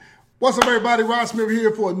What's up, everybody? Rod Smith here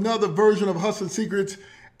for another version of Hustling Secrets.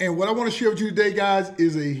 And what I want to share with you today, guys,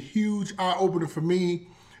 is a huge eye-opener for me.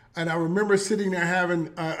 And I remember sitting there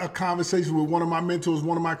having a conversation with one of my mentors,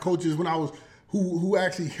 one of my coaches, when I was who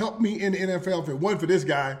actually helped me in the NFL. If it wasn't for this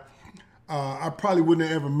guy, I probably wouldn't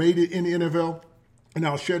have ever made it in the NFL. And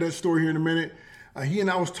I'll share that story here in a minute. He and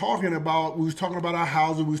I was talking about our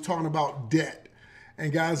houses, we was talking about debt.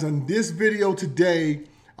 And guys, in this video today,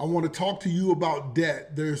 I want to talk to you about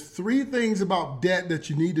debt. There's 3 things about debt that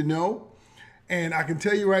you need to know. And I can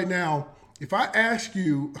tell you right now, if I ask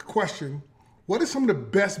you a question, what is some of the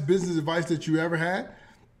best business advice that you ever had?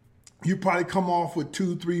 You probably come off with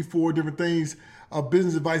 2, 3, 4 different things of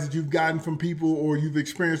business advice that you've gotten from people or you've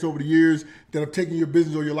experienced over the years that have taken your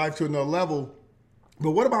business or your life to another level.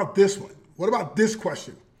 But what about this one? What about this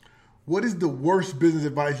question? What is the worst business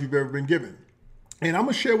advice you've ever been given? And I'm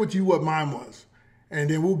going to share with you what mine was. And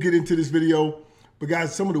then we'll get into this video. But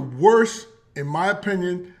guys, some of the worst, in my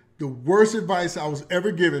opinion, the worst advice I was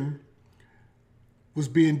ever given was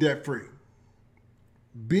being debt-free.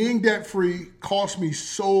 Being debt-free cost me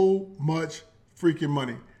so much freaking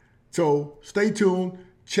money. So stay tuned,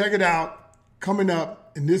 check it out, coming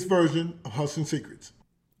up in this version of Hustling Secrets.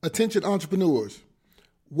 Attention entrepreneurs,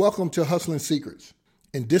 welcome to Hustling Secrets.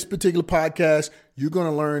 In this particular podcast, you're going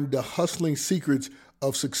to learn the hustling secrets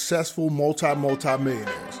of successful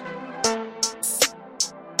multi-millionaires.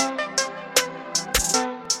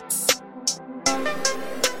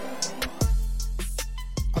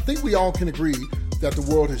 I think we all can agree that the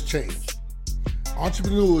world has changed.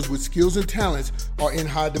 Entrepreneurs with skills and talents are in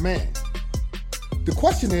high demand. The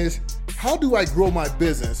question is, how do I grow my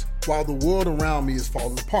business while the world around me is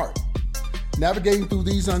falling apart? Navigating through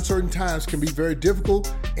these uncertain times can be very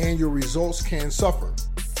difficult and your results can suffer.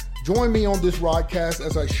 Join me on this broadcast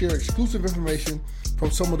as I share exclusive information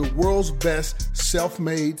from some of the world's best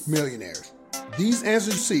self-made millionaires. These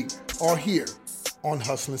answers you seek are here on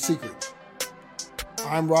Hustling Secrets.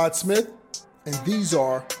 I'm Rod Smith, and these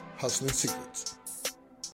are Hustling Secrets.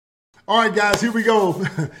 All right, guys, here we go.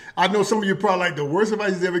 I know some of you are probably like, the worst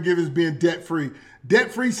advice he's ever given is being debt-free.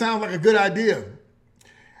 Debt-free sounds like a good idea.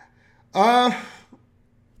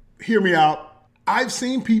 Hear me out. I've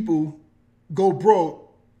seen people go broke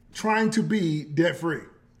trying to be debt-free.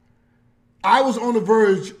 I was on the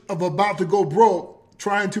verge of about to go broke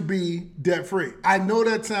trying to be debt-free. I know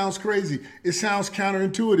that sounds crazy. It sounds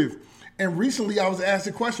counterintuitive. And recently I was asked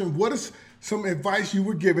the question, what is some advice you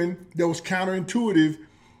were given that was counterintuitive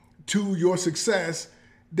to your success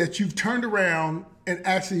that you've turned around and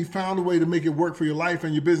actually found a way to make it work for your life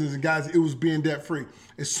and your business? And guys, it was being debt-free.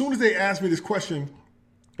 As soon as they asked me this question,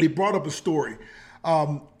 it brought up a story.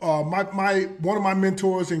 One of my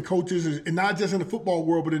mentors and coaches, and not just in the football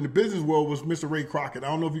world, but in the business world, was Mr. Ray Crockett. I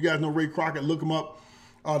don't know if you guys know Ray Crockett. Look him up.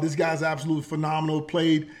 This guy's absolutely phenomenal.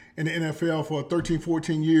 Played in the NFL for 13,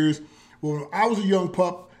 14 years. Well, when I was a young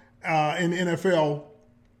pup in the NFL,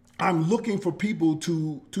 I'm looking for people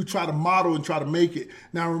to try to model and try to make it.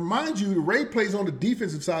 Now, remind you, Ray plays on the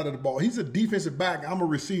defensive side of the ball. He's a defensive back. I'm a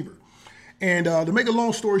receiver. And to make a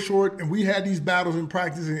long story short, and we had these battles in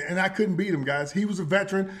practice, and I couldn't beat him, guys. He was a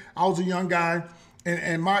veteran. I was a young guy.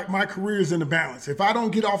 And my career is in the balance. If I don't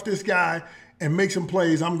get off this guy and make some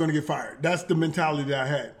plays, I'm going to get fired. That's the mentality that I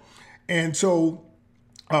had. And so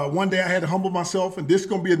one day I had to humble myself. And this is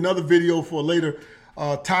going to be another video for a later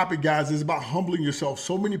topic, guys. It's about humbling yourself.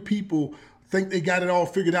 So many people think they got it all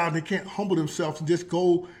figured out and they can't humble themselves and just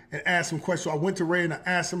go and ask some questions. So I went to Ray and I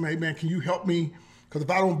asked him, hey, man, can you help me? Because if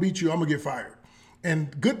I don't beat you, I'm going to get fired.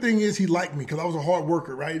 And good thing is he liked me because I was a hard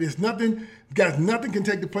worker, right? There's nothing, guys, nothing can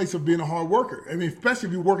take the place of being a hard worker. I mean, especially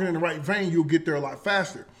if you're working in the right vein, you'll get there a lot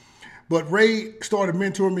faster. But Ray started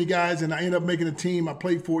mentoring me, guys, and I ended up making a team. I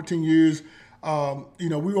played 14 years. We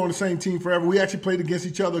were on the same team forever. We actually played against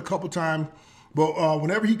each other a couple times. But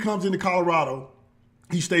whenever he comes into Colorado,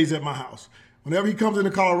 he stays at my house. Whenever he comes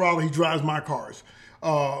into Colorado, he drives my cars.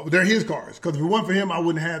 They're his cars. Because if it weren't for him, I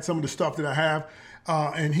wouldn't have had some of the stuff that I have.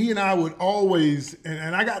 And he and I would always,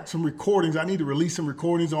 and I got some recordings. I need to release some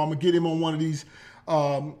recordings, or I'm gonna get him on one of these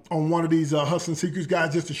Hustling Secrets,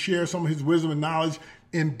 guys, just to share some of his wisdom and knowledge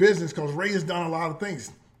in business. Because Ray has done a lot of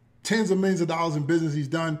things, tens of millions of dollars in business he's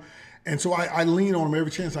done, and so I lean on him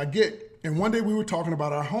every chance I get. And one day we were talking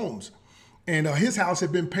about our homes, and his house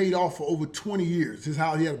had been paid off for over 20 years. His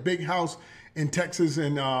house, he had a big house in Texas,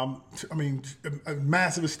 and a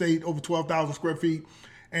massive estate, over 12,000 square feet.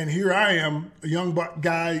 And here I am, a young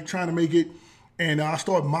guy trying to make it. And I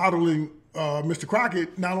started modeling Mr.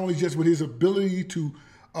 Crockett, not only just with his ability to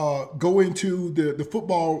go into the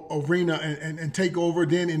football arena and take over.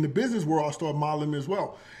 Then in the business world, I started modeling him as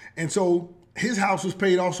well. And so his house was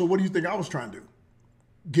paid off, so what do you think I was trying to do?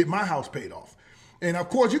 Get my house paid off. And of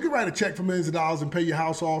course, you can write a check for millions of dollars and pay your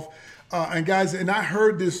house off. And guys, and I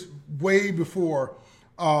heard this way before,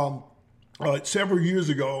 several years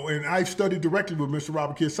ago, and I studied directly with Mr.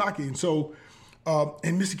 Robert Kiyosaki. And so,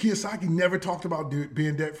 and Mr. Kiyosaki never talked about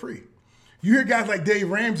being debt-free. You hear guys like Dave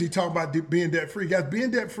Ramsey talk about being debt-free. Guys,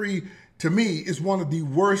 being debt-free, to me, is one of the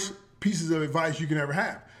worst pieces of advice you can ever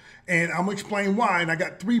have. And I'm going to explain why. And I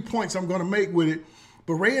got 3 points I'm going to make with it.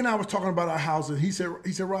 But Ray and I was talking about our house, and he said,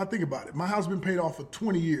 Rod, think about it. My house has been paid off for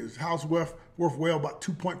 20 years. House worth well about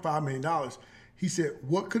 $2.5 million. He said,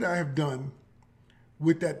 what could I have done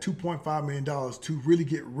with that $2.5 million to really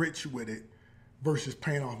get rich with it versus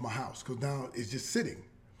paying off my house? Because now it's just sitting.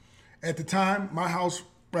 At the time, my house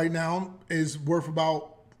right now is worth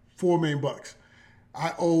about $4 million.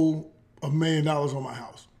 I owe $1 million on my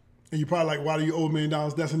house. And you're probably like, why do you owe $1 million?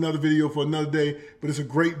 That's another video for another day, but it's a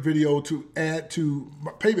great video to add to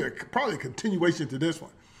probably a continuation to this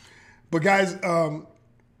one. But guys,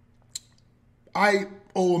 I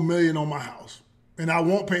owe $1 million on my house, and I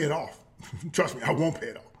won't pay it off. Trust me, I won't pay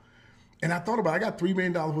it off. And I thought about it. I got $3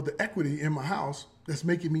 million worth of equity in my house that's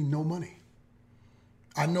making me no money.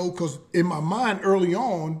 I know because in my mind early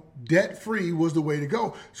on, debt-free was the way to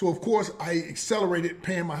go. So, of course, I accelerated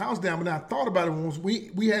paying my house down. But then I thought about it once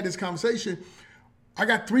we had this conversation. I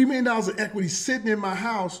got $3 million of equity sitting in my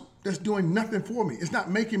house that's doing nothing for me. It's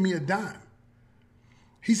not making me a dime.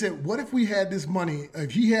 He said, what if we had this money?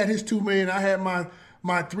 If he had his $2 million, I had my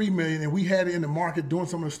 $3 million, and we had it in the market doing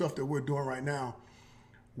some of the stuff that we're doing right now,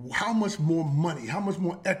 how much more money, how much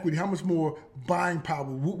more equity, how much more buying power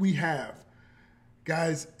would we have?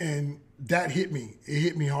 Guys, and that hit me. It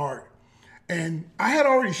hit me hard. And I had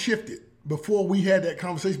already shifted before we had that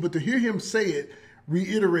conversation, but to hear him say it,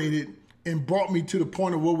 reiterated, and brought me to the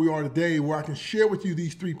point of where we are today, where I can share with you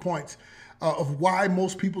these 3 points of why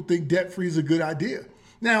most people think debt-free is a good idea.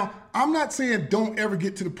 Now, I'm not saying don't ever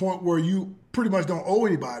get to the point where you pretty much don't owe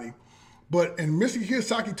anybody, and Mr.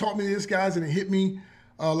 Kiyosaki taught me this, guys, and it hit me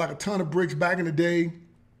like a ton of bricks back in the day.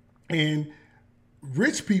 And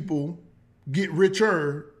rich people get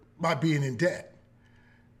richer by being in debt.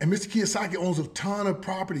 And Mr. Kiyosaki owns a ton of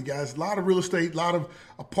property, guys, a lot of real estate, a lot of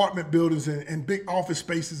apartment buildings and big office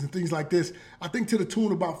spaces and things like this. I think to the tune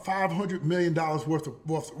of about $500 million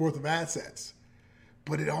worth of assets.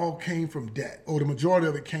 But it all came from debt, or the majority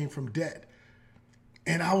of it came from debt.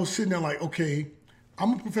 And I was sitting there like, okay,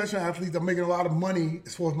 I'm a professional athlete. I'm making a lot of money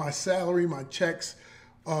as far as my salary, my checks,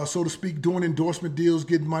 so to speak, doing endorsement deals,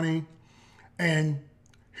 getting money. And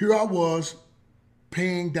here I was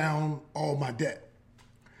paying down all my debt.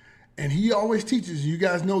 And he always teaches, you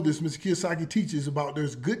guys know this, Mr. Kiyosaki teaches about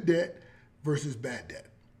there's good debt versus bad debt.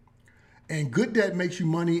 And good debt makes you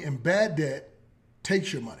money, and bad debt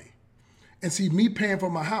takes your money. And see, me paying for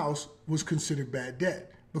my house was considered bad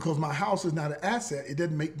debt because my house is not an asset. It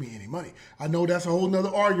doesn't make me any money. I know that's a whole nother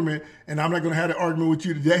argument, and I'm not going to have that argument with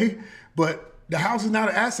you today, but the house is not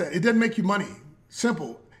an asset. It doesn't make you money.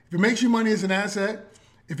 Simple. If it makes you money, it's an asset.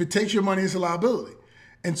 If it takes your money, it's a liability.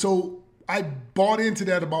 And so I bought into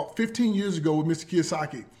that about 15 years ago with Mr.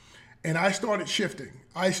 Kiyosaki, and I started shifting.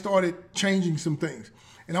 I started changing some things.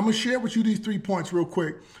 And I'm going to share with you these 3 points real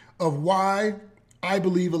quick of why I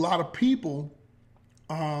believe a lot of people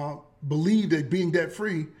believe that being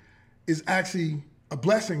debt-free is actually a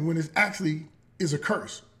blessing when it actually is a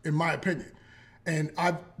curse, in my opinion. And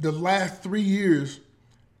the last 3 years,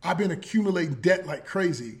 I've been accumulating debt like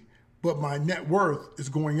crazy, but my net worth is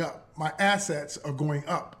going up. My assets are going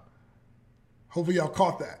up. Hopefully y'all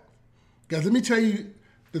caught that. Guys, let me tell you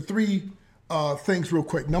the 3 things real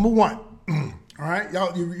quick. Number 1, all right,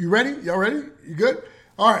 y'all, you ready? Y'all ready? You good?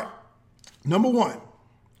 All right. Number 1,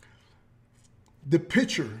 the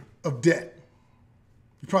picture of debt.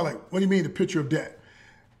 You're probably like, what do you mean the picture of debt?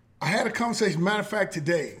 I had a conversation, matter of fact,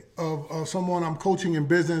 today of someone I'm coaching in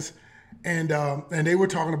business, and they were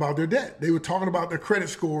talking about their debt. They were talking about their credit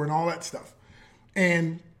score and all that stuff.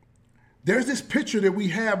 And there's this picture that we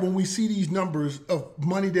have when we see these numbers of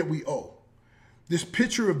money that we owe. This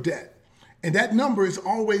picture of debt. And that number is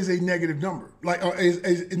always a negative number. Like,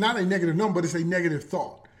 it's not a negative number, but it's a negative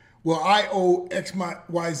thought. Well, I owe X,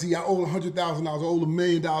 Y, Z. I owe $100,000. I owe $1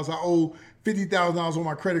 million. I owe $50,000 on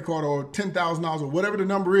my credit card, or $10,000, or whatever the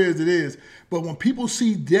number is, it is. But when people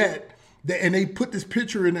see debt, and they put this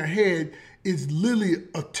picture in their head, it's literally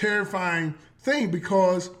a terrifying thing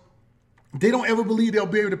because they don't ever believe they'll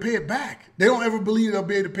be able to pay it back. They don't ever believe they'll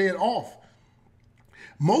be able to pay it off.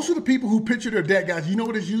 Most of the people who picture their debt, guys, you know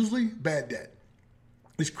what it's usually? Bad debt.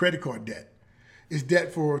 It's credit card debt. It's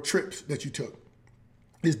debt for trips that you took.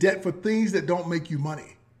 It's debt for things that don't make you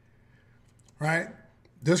money. right?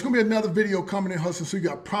 There's going to be another video coming in Hustle So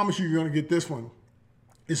I promise you, you're going to get this one.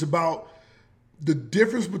 It's about the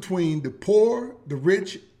difference between the poor, the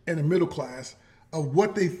rich, and the middle class of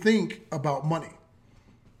what they think about money.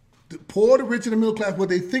 The poor, the rich, and the middle class, what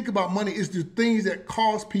they think about money is the things that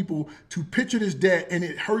cause people to picture this debt, and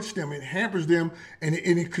it hurts them, it hampers them, and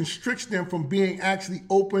it constricts them from being actually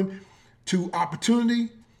open to opportunity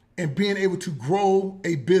and being able to grow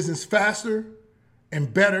a business faster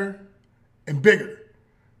and better and bigger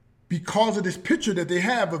because of this picture that they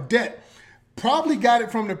have of debt. Probably got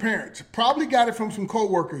it from their parents, probably got it from some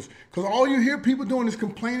coworkers, because all you hear people doing is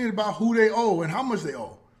complaining about who they owe and how much they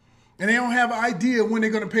owe. And they don't have an idea when they're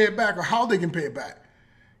going to pay it back or how they can pay it back.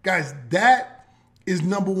 Guys, that is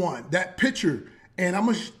number one, that picture. And I'm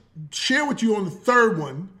going to share with you on the third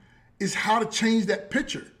one is how to change that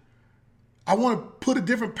picture. I want to put a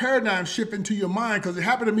different paradigm shift into your mind because it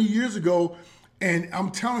happened to me years ago. And I'm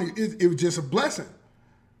telling you, it was just a blessing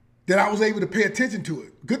that I was able to pay attention to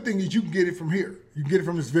it. Good thing is you can get it from here. You can get it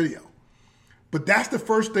from this video. But that's the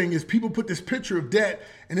first thing is people put this picture of debt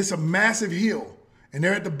and it's a massive hill. And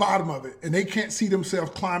they're at the bottom of it, and they can't see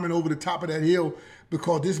themselves climbing over the top of that hill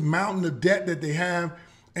because this mountain of debt that they have,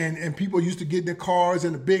 and people used to get in their cars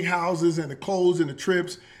and the big houses and the clothes and the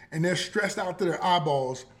trips, and they're stressed out to their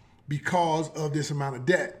eyeballs because of this amount of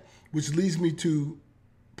debt, which leads me to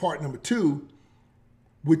part number 2,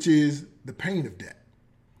 which is the pain of debt.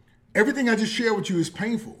 Everything I just shared with you is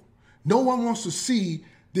painful. No one wants to see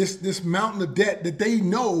this mountain of debt that they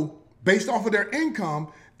know based off of their income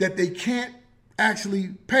that they can't actually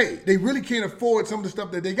pay. They really can't afford some of the stuff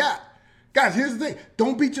that they got. Guys, here's the thing.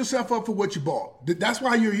 Don't beat yourself up for what you bought. That's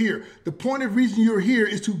why you're here. The point of reason you're here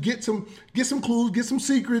is to get some clues, get some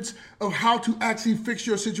secrets of how to actually fix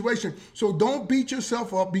your situation. So don't beat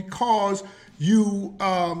yourself up because you're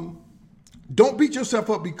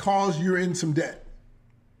in some debt.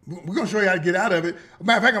 We're going to show you how to get out of it.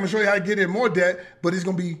 Matter of fact, I'm going to show you how to get in more debt, but it's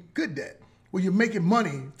going to be good debt where you're making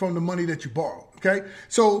money from the money that you borrow. Okay?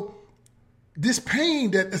 So this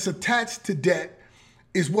pain that is attached to debt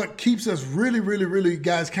is what keeps us really,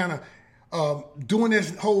 guys, kind of doing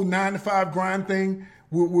this whole 9-to-5 grind thing.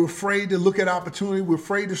 We're afraid to look at opportunity. We're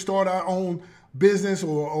afraid to start our own business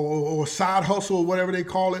or side hustle or whatever they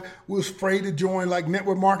call it. We're afraid to join like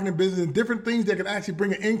network marketing business and different things that can actually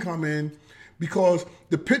bring an income in because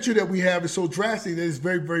the picture that we have is so drastic that it's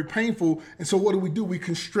very painful. And so what do? We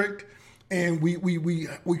constrict and we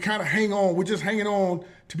kind of hang on. We're just hanging on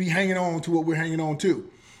to be hanging on to what we're hanging on to.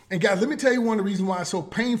 And guys, let me tell you one of the reasons why it's so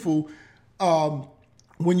painful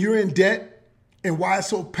when you're in debt and why it's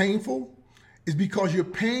so painful is because you're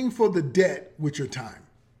paying for the debt with your time.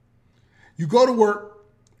 You go to work,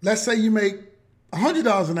 let's say you make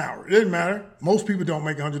 $100 an hour. It doesn't matter. Most people don't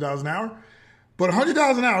make $100 an hour. But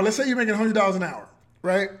 $100 an hour, let's say you're making $100 an hour,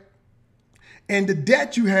 right? And the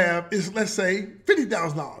debt you have is, let's say,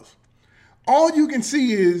 $50,000. All you can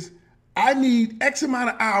see is, I need X amount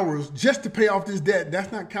of hours just to pay off this debt.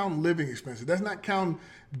 That's not counting living expenses. That's not counting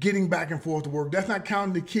getting back and forth to work. That's not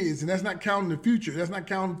counting the kids. And that's not counting the future. That's not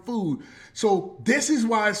counting food. So this is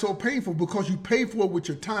why it's so painful, because you pay for it with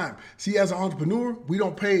your time. See, as an entrepreneur, we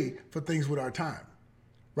don't pay for things with our time.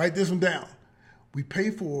 Write this one down. We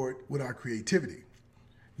pay for it with our creativity.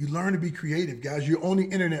 You learn to be creative, guys. You're on the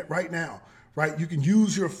internet right now, right? You can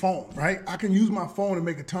use your phone, right? I can use my phone and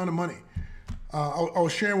make a ton of money. I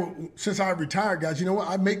was sharing, since I retired, guys, you know what?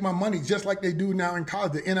 I make my money just like they do now in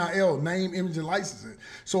college, the NIL, name, image, and licensing.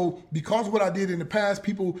 So because of what I did in the past,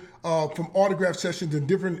 people from autograph sessions and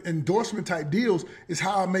different endorsement type deals is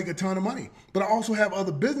how I make a ton of money. But I also have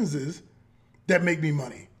other businesses that make me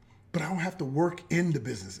money. But I don't have to work in the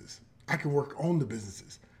businesses. I can work on the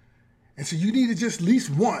businesses. And so you need to just at least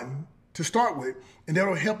one to start with, and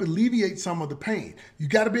that'll help alleviate some of the pain. You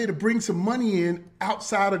got to be able to bring some money in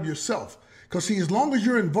outside of yourself. Because see, as long as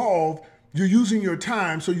you're involved, you're using your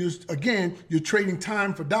time. So you're trading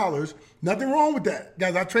time for dollars. Nothing wrong with that.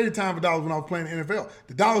 Guys, I traded time for dollars when I was playing the NFL.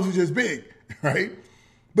 The dollars were just big, right?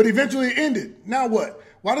 But eventually it ended. Now what?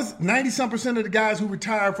 Why does 90-some% of the guys who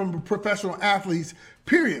retire from professional athletes,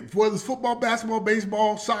 period, whether it's football, basketball,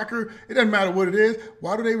 baseball, soccer, it doesn't matter what it is,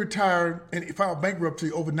 why do they retire and file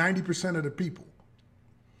bankruptcy over 90% of the people?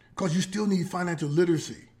 Because you still need financial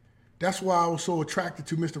literacy. That's why I was so attracted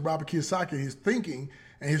to Mr. Robert Kiyosaki, his thinking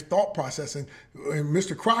and his thought process, and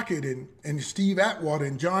Mr. Crockett and Steve Atwater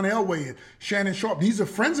and John Elway and Shannon Sharp. These are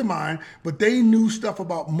friends of mine, but they knew stuff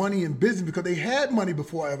about money and business because they had money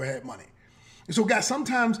before I ever had money. And so, guys,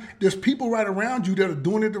 sometimes there's people right around you that are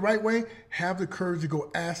doing it the right way. Have the courage to go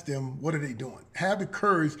ask them, what are they doing? Have the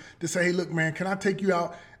courage to say, hey, look, man, can I take you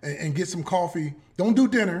out and get some coffee? Don't do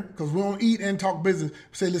dinner because we don't eat and talk business.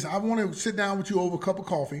 Say, listen, I want to sit down with you over a cup of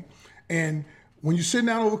coffee. And when you sit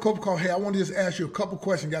down over a cup of coffee, hey, I want to just ask you a couple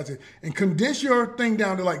questions, guys, and condense your thing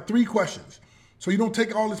down to like 3 questions so you don't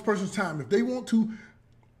take all this person's time. If they want to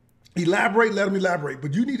elaborate, let them elaborate.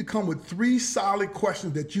 But you need to come with 3 solid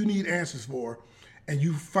questions that you need answers for. And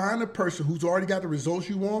you find a person who's already got the results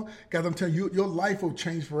you want. Guys, I'm telling you, your life will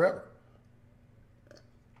change forever.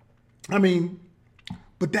 I mean,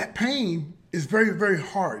 but that pain is very, very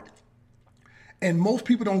hard. And most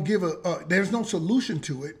people don't give there's no solution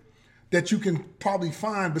to it that you can probably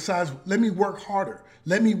find besides, let me work harder.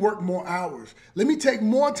 Let me work more hours. Let me take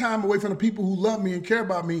more time away from the people who love me and care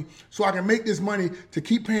about me so I can make this money to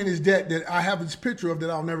keep paying this debt that I have this picture of that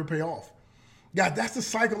I'll never pay off. God, that's the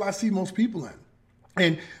cycle I see most people in.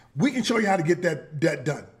 And we can show you how to get that debt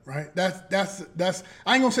done, right? That's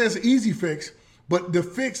I ain't gonna say it's an easy fix, but the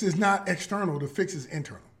fix is not external, the fix is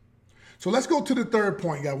internal. So let's go to the third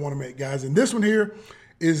point I want to make, guys. And this one here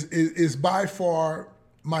is by far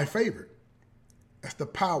my favorite. That's the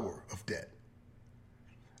power of debt.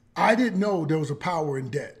 I didn't know there was a power in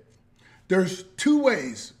debt. There's 2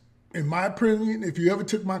 ways, in my opinion. If you ever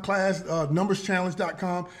took my class,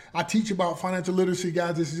 numberschallenge.com, I teach about financial literacy,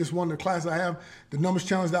 guys. This is just one of the classes I have, the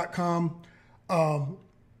numberschallenge.com.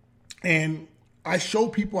 And I show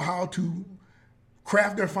people how to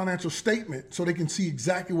craft their financial statement so they can see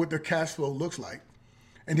exactly what their cash flow looks like.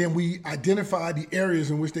 And then we identify the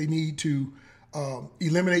areas in which they need to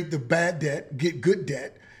eliminate the bad debt, get good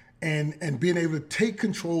debt, and being able to take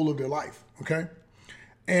control of their life, okay?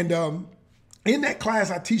 And in that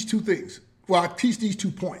class, I teach 2 things. Well, I teach these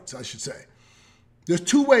 2 points, I should say. There's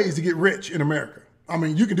 2 ways to get rich in America. I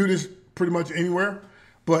mean, you can do this pretty much anywhere,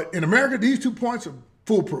 but in America, these 2 points are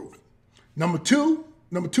foolproof. Number two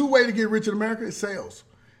way to get rich in America is sales.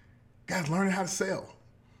 Guys, learning how to sell.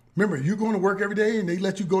 Remember, you're going to work every day and they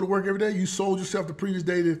let you go to work every day. You sold yourself the previous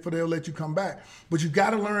day for they'll let you come back. But you got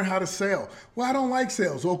to learn how to sell. Well, I don't like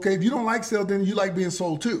sales. Okay, if you don't like sales, then you like being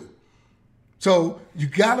sold too. So you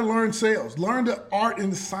got to learn sales. Learn the art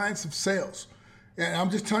and the science of sales. And I'm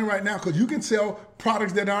just telling you right now, because you can sell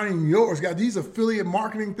products that aren't even yours. Guys, these affiliate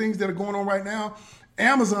marketing things that are going on right now.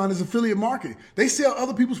 Amazon is affiliate marketing. They sell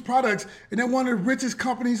other people's products and they're one of the richest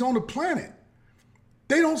companies on the planet.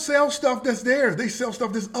 They don't sell stuff that's theirs. They sell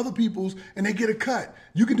stuff that's other people's and they get a cut.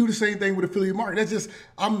 You can do the same thing with affiliate marketing. That's just,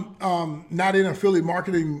 I'm not in affiliate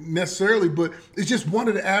marketing necessarily, but it's just one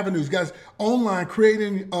of the avenues. Guys, online,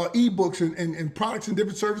 creating ebooks and products and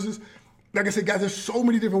different services. Like I said, guys, there's so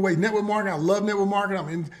many different ways. Network marketing, I love network marketing. I'm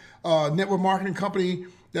in a network marketing company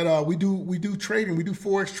that we do trading. We do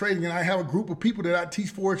Forex trading, and I have a group of people that I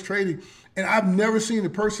teach Forex trading. And I've never seen a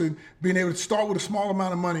person being able to start with a small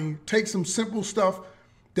amount of money, take some simple stuff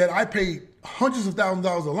that I paid hundreds of thousands of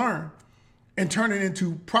dollars to learn and turn it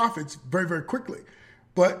into profits very, very quickly.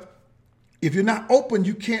 But if you're not open,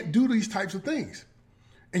 you can't do these types of things.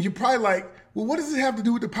 And you're probably like, well, what does it have to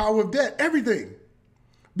do with the power of debt? Everything.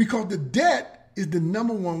 Because the debt is the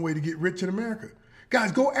number 1 way to get rich in America.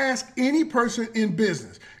 Guys, go ask any person in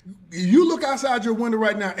business. You look outside your window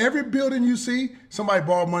right now, every building you see, somebody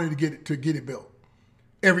borrowed money to get it built.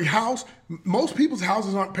 Every house, most people's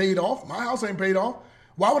houses aren't paid off. My house ain't paid off.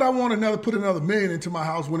 Why would I want put another $1 million into my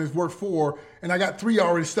house when it's worth $4 million and I got $3 million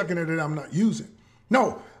already stuck in there that I'm not using?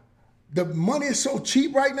 No, the money is so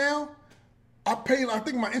cheap right now. I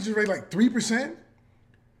think my interest rate like 3%.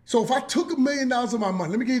 So if I took $1 million of my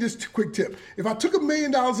money, let me give you this quick tip. If I took $1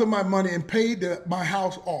 million of my money and paid my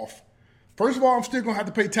house off, first of all, I'm still gonna have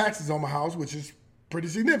to pay taxes on my house, which is pretty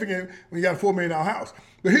significant when you got a $4 million house.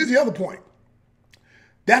 But here's the other point.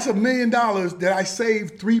 That's $1 million that I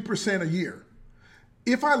saved 3% a year.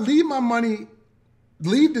 If I leave my money,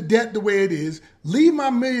 leave the debt the way it is, leave my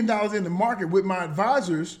 $1 million in the market with my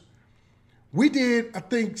advisors, we did, I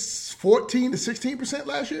think, 14 to 16%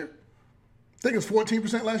 last year. I think it's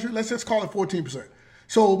 14% last year. Let's just call it 14%.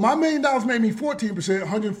 So my $1 million made me 14%,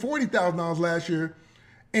 $140,000 last year.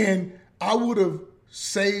 And I would have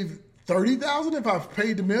saved $30,000 if I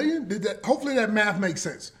paid the $1 million. Hopefully that math makes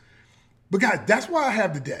sense. But guys, that's why I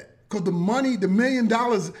have the debt. Because the money, the $1 million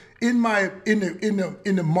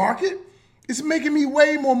in the market, it's making me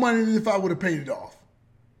way more money than if I would have paid it off.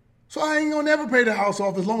 So I ain't gonna never pay the house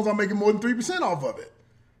off as long as I'm making more than 3% off of it.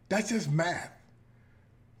 That's just math.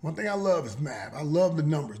 One thing I love is math. I love the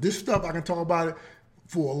numbers. This stuff, I can talk about it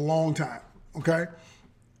for a long time, okay?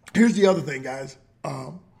 Here's the other thing, guys.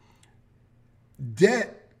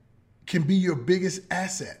 Debt can be your biggest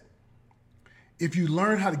asset. if you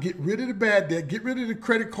learn how to get rid of the bad debt, get rid of the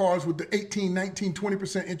credit cards with the 18, 19,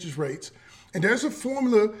 20% interest rates. And there's a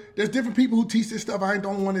formula. There's different people who teach this stuff. I ain't the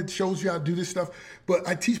only one that shows you how to do this stuff. But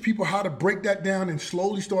I teach people how to break that down and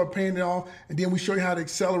slowly start paying it off. And then we show you how to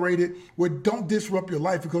accelerate it where don't disrupt your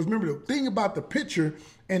life. Because remember, the thing about the picture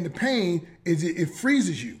and the pain is it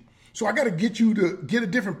freezes you. So I got to get you to get a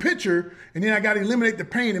different picture, and then I got to eliminate the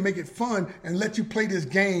pain and make it fun and let you play this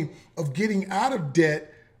game of getting out of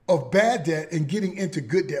debt, of bad debt, and getting into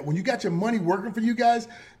good debt. When you got your money working for you guys,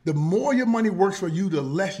 the more your money works for you, the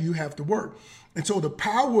less you have to work. And so the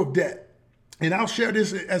power of debt, and I'll share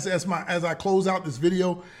this as I close out this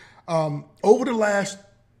video. Over the last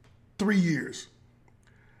 3 years,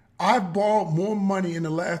 I've borrowed more money in the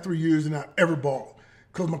last 3 years than I've ever borrowed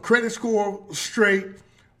because my credit score was straight,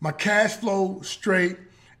 my cash flow straight,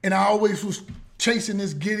 and I always was chasing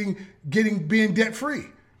this being debt free.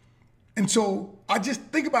 And so I just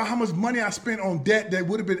think about how much money I spent on debt that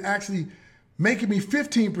would have been actually making me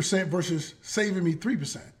 15% versus saving me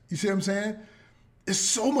 3%. You see what I'm saying? It's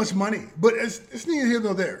so much money, but it's neither here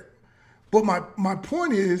nor there. But my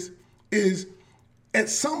point is at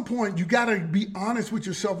some point you got to be honest with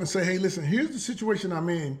yourself and say, hey, listen, here's the situation I'm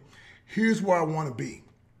in. Here's where I want to be.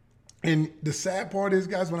 And the sad part is,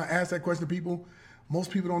 guys, when I ask that question to people, most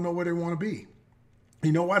people don't know where they want to be.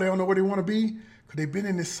 You know why they don't know where they want to be? Because they've been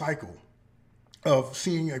in this cycle of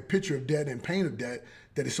seeing a picture of debt and pain of debt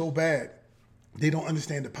that is so bad, they don't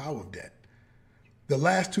understand the power of debt. The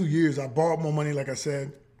last 2 years, I borrowed more money, like I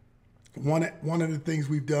said. One of the things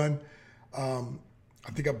we've done, I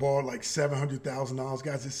think I borrowed like $700,000.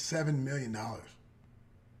 Guys, it's $7 million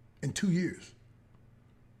in 2 years.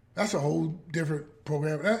 That's a whole different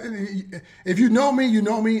program. If you know me, you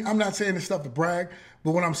know me. I'm not saying this stuff to brag,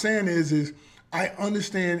 but what I'm saying is I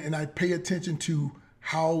understand and I pay attention to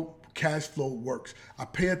how cash flow works. I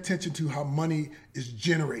pay attention to how money is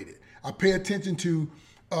generated. I pay attention to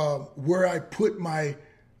where I put my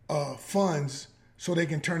funds so they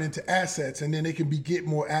can turn into assets and then they can get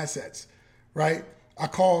more assets, right? I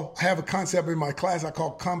have a concept in my class I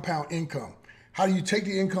call compound income. How do you take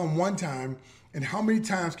the income one time and how many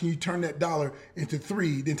times can you turn that dollar into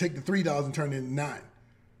 3, then take the $3 and turn it into 9?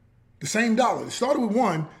 The same dollar. It started with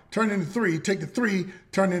 1, turn it into 3, take the 3,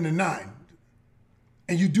 turn it into 9.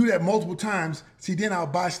 And you do that multiple times, see, then I'll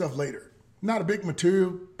buy stuff later. Not a big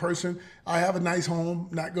material person. I have a nice home,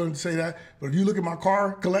 not going to say that. But if you look at my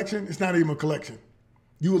car collection, it's not even a collection.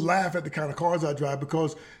 You would laugh at the kind of cars I drive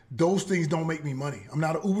because those things don't make me money. I'm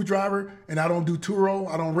not an Uber driver and I don't do Turo.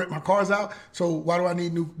 I don't rent my cars out. So why do I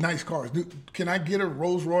need nice cars? Can I get a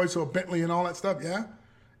Rolls Royce or a Bentley and all that stuff? Yeah.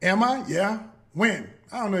 Am I? Yeah. When?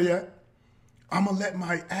 I don't know yet. I'm going to let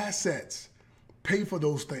my assets pay for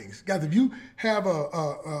those things. Guys, if you have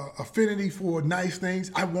a affinity for nice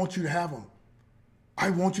things, I want you to have them.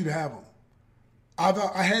 I want you to have them.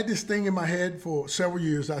 I had this thing in my head for several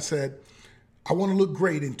years. I said, I want to look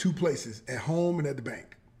great in 2 places, at home and at the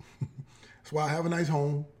bank. That's why I have a nice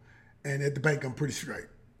home, and at the bank I'm pretty straight,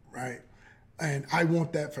 right? And I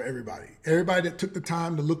want that for everybody. Everybody that took the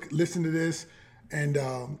time to listen to this, and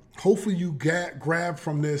hopefully you grab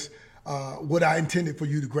from this what I intended for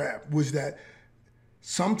you to grab, was that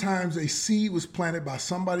sometimes a seed was planted by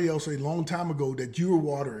somebody else a long time ago that you were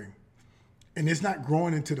watering, and it's not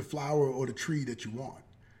growing into the flower or the tree that you want.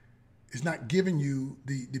 It's not giving you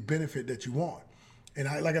the benefit that you want. And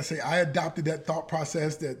like I say, I adopted that thought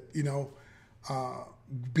process that,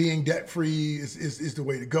 being debt-free is the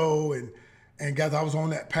way to go. And guys, I was on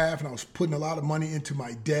that path and I was putting a lot of money into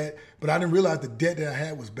my debt, but I didn't realize the debt that I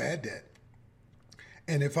had was bad debt.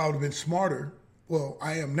 And if I would have been smarter, well,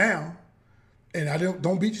 I am now. And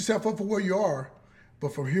don't beat yourself up for where you are.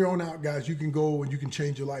 But from here on out, guys, you can go and you can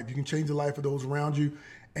change your life. You can change the life of those around you.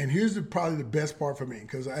 And here's probably the best part for me,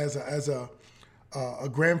 because as a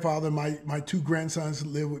grandfather, my 2 grandsons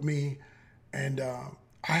live with me, and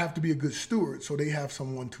I have to be a good steward so they have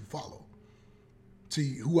someone to follow.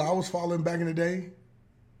 See, who I was following back in the day,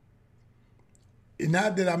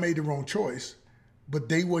 not that I made the wrong choice, but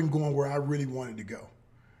they weren't going where I really wanted to go.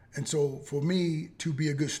 And so for me to be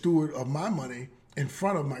a good steward of my money in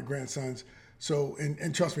front of my grandsons, so,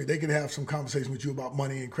 and trust me, they can have some conversation with you about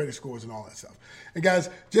money and credit scores and all that stuff. And guys,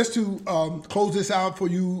 just to close this out for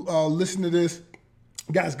you, listen to this.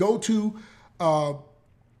 Guys, go to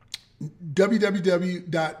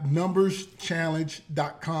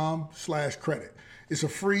www.numberschallenge.com/credit. It's a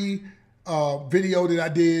free video that I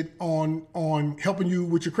did on helping you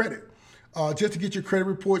with your credit. just to get your credit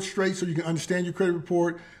report straight so you can understand your credit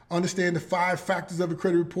report, understand the 5 factors of a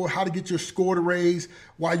credit report, how to get your score to raise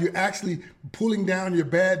while you're actually pulling down your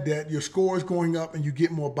bad debt, your score is going up and you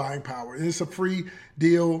get more buying power. And it's a free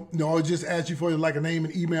deal. I'll just ask you for like a name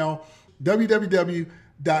and email,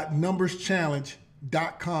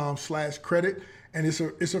 www.numberschallenge.com/credit. And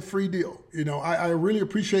it's a free deal. I really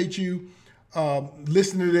appreciate you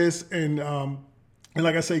listening to this. And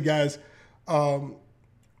like I say, guys, I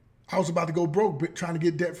was about to go broke trying to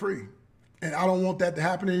get debt free. And I don't want that to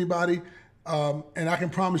happen to anybody. And I can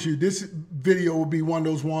promise you this video will be one of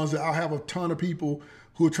those ones that I'll have a ton of people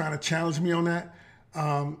who are trying to challenge me on that.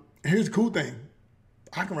 Here's the cool thing.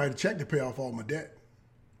 I can write a check to pay off all my debt.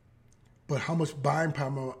 But how much buying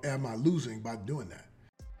power am I losing by doing that?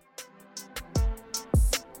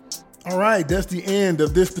 All right, that's the end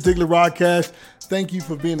of this particular podcast. Thank you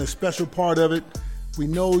for being a special part of it. We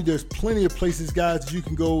know there's plenty of places, guys, that you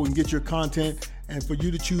can go and get your content. And for you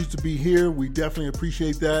to choose to be here, we definitely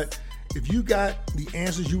appreciate that. If you got the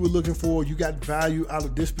answers you were looking for, you got value out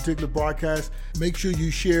of this particular broadcast, make sure you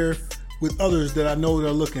share with others that I know that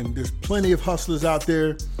are looking. There's plenty of hustlers out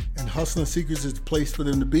there, and Hustling Secrets is the place for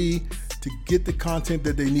them to be to get the content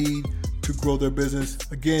that they need to grow their business.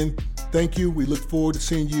 Again, thank you. We look forward to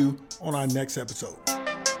seeing you on our next episode.